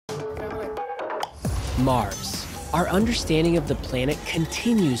Mars. Our understanding of the planet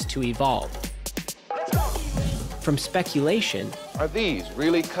continues to evolve. From speculation, are these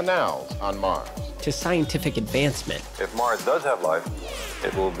really canals on Mars? To scientific advancement. If Mars does have life,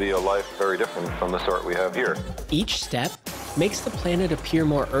 it will be a life very different from the sort we have here. Each step makes the planet appear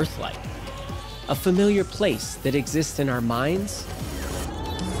more Earth-like, a familiar place that exists in our minds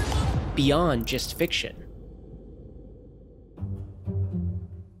beyond just fiction.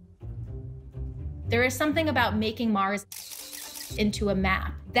 There is something about making Mars into a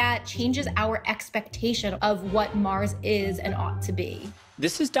map that changes our expectation of what Mars is and ought to be.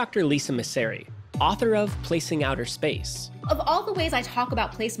 This is Dr. Lisa Messeri, author of Placing Outer Space. Of all the ways I talk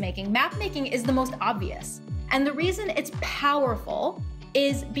about placemaking, mapmaking is the most obvious. And the reason it's powerful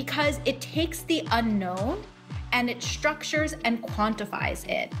is because it takes the unknown and it structures and quantifies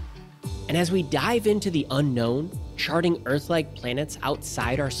it. And as we dive into the unknown, charting Earth-like planets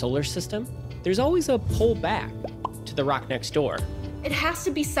outside our solar system, there's always a pull back to the rock next door. It has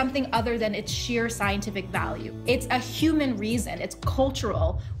to be something other than its sheer scientific value. It's a human reason, it's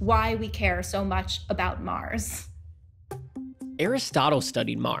cultural, why we care so much about Mars. Aristotle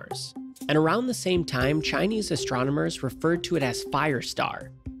studied Mars, and around the same time, Chinese astronomers referred to it as Fire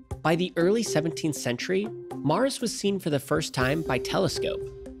Star. By the early 17th century, Mars was seen for the first time by telescope.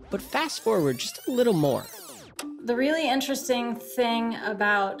 But fast forward just a little more. The really interesting thing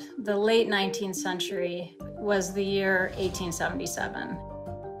about the late 19th century was the year 1877.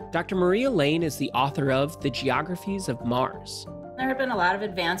 Dr. Maria Lane is the author of The Geographies of Mars. There had been a lot of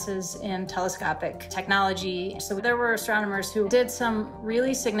advances in telescopic technology, so there were astronomers who did some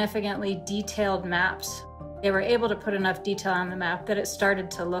really significantly detailed maps. They were able to put enough detail on the map that it started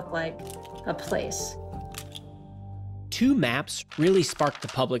to look like a place. Two maps really sparked the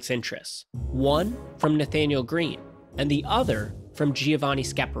public's interest. One from Nathaniel Green, and the other from Giovanni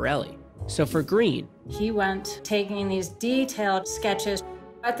Schiaparelli. So for Green, he went taking these detailed sketches.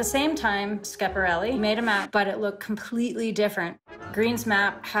 At the same time, Schiaparelli made a map, but it looked completely different. Green's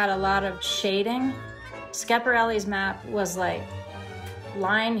map had a lot of shading. Schiaparelli's map was like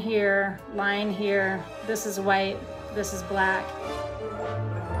line here, this is white, this is black.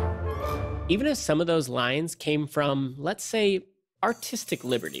 Even if some of those lines came from, let's say, artistic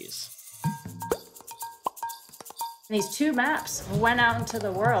liberties. These two maps went out into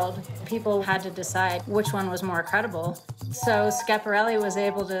the world. People had to decide which one was more credible. So Schiaparelli was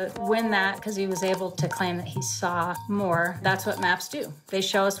able to win that because he was able to claim that he saw more. That's what maps do. They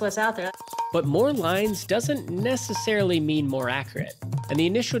show us what's out there. But more lines doesn't necessarily mean more accurate. And the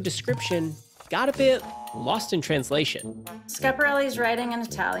initial description got a bit lost in translation. Schiaparelli's writing in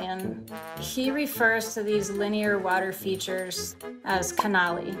Italian. He refers to these linear water features as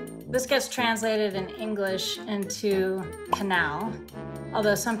canali. This gets translated in English into canal,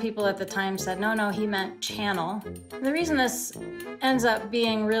 although some people at the time said, no, he meant channel. And the reason this ends up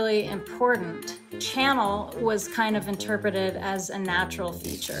being really important, channel was kind of interpreted as a natural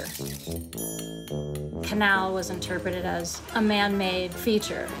feature. Canal was interpreted as a man-made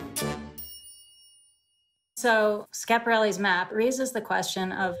feature. So Schiaparelli's map raises the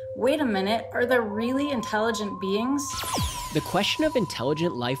question of, wait a minute, are there really intelligent beings? The question of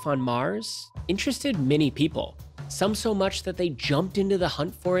intelligent life on Mars interested many people, some so much that they jumped into the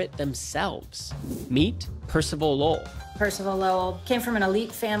hunt for it themselves. Meet Percival Lowell. Percival Lowell came from an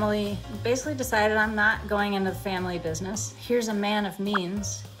elite family, basically decided, I'm not going into the family business. Here's a man of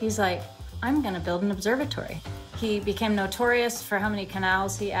means. He's like, I'm gonna build an observatory. He became notorious for how many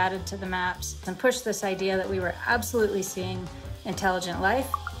canals he added to the maps and pushed this idea that we were absolutely seeing intelligent life.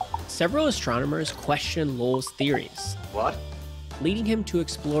 Several astronomers questioned Lowell's theories. What? Leading him to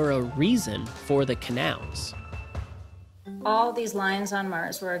explore a reason for the canals. All these lines on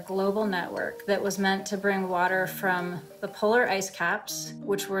Mars were a global network that was meant to bring water from the polar ice caps,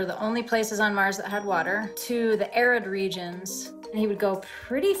 which were the only places on Mars that had water, to the arid regions. And he would go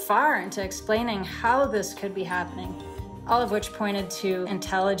pretty far into explaining how this could be happening, all of which pointed to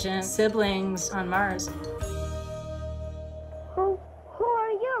intelligent siblings on Mars. Who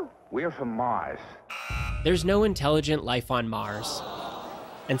are you? We're from Mars. There's no intelligent life on Mars.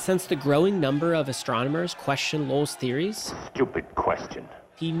 And since the growing number of astronomers questioned Lowell's theories, Stupid question.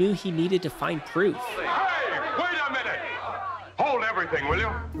 he knew he needed to find proof. Hey, wait a minute! Hold everything, will you?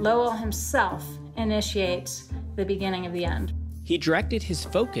 Lowell himself initiates the beginning of the end. He directed his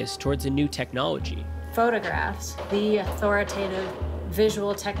focus towards a new technology. Photographs, the authoritative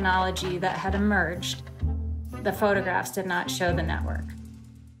visual technology that had emerged. The photographs did not show the network.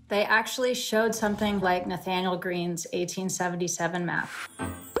 They actually showed something like Nathaniel Green's 1877 map.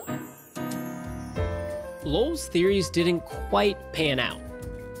 Lowell's theories didn't quite pan out.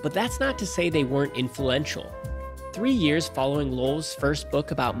 But that's not to say they weren't influential. 3 years following Lowell's first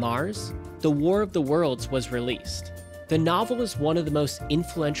book about Mars, The War of the Worlds was released. The novel is one of the most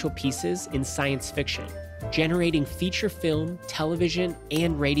influential pieces in science fiction, generating feature film, television,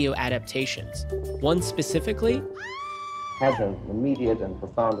 and radio adaptations. One specifically has an immediate and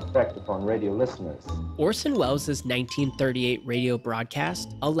profound effect upon radio listeners. Orson Welles' 1938 radio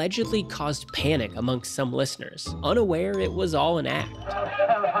broadcast allegedly caused panic amongst some listeners, unaware it was all an act.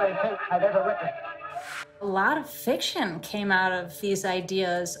 A lot of fiction came out of these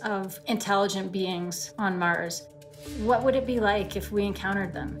ideas of intelligent beings on Mars. What would it be like if we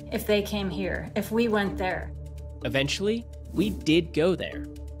encountered them, if they came here, if we went there? Eventually, we did go there.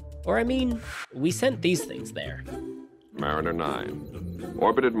 Or I mean, we sent these things there. Mariner 9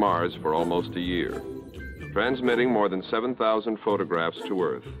 orbited Mars for almost a year, transmitting more than 7,000 photographs to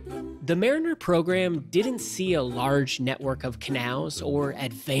Earth. The Mariner program didn't see a large network of canals or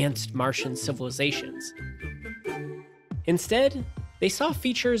advanced Martian civilizations. Instead, they saw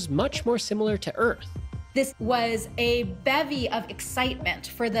features much more similar to Earth. This was a bevy of excitement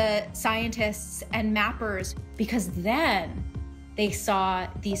for the scientists and mappers because then they saw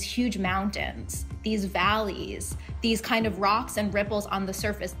these huge mountains, these valleys, these kind of rocks and ripples on the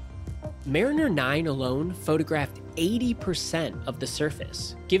surface. Mariner 9 alone photographed 80% of the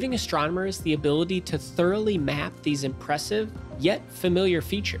surface, giving astronomers the ability to thoroughly map these impressive yet familiar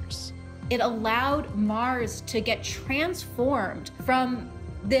features. It allowed Mars to get transformed from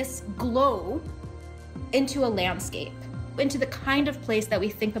this globe into a landscape, into the kind of place that we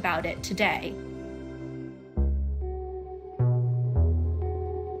think about it today.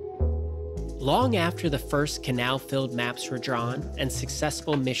 Long after the first canal-filled maps were drawn and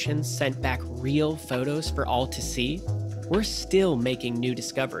successful missions sent back real photos for all to see, we're still making new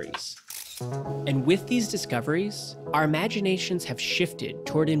discoveries. And with these discoveries, our imaginations have shifted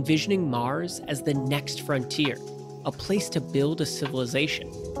toward envisioning Mars as the next frontier, a place to build a civilization.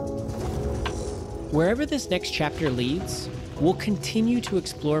 Wherever this next chapter leads, we'll continue to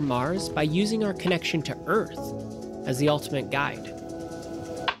explore Mars by using our connection to Earth as the ultimate guide.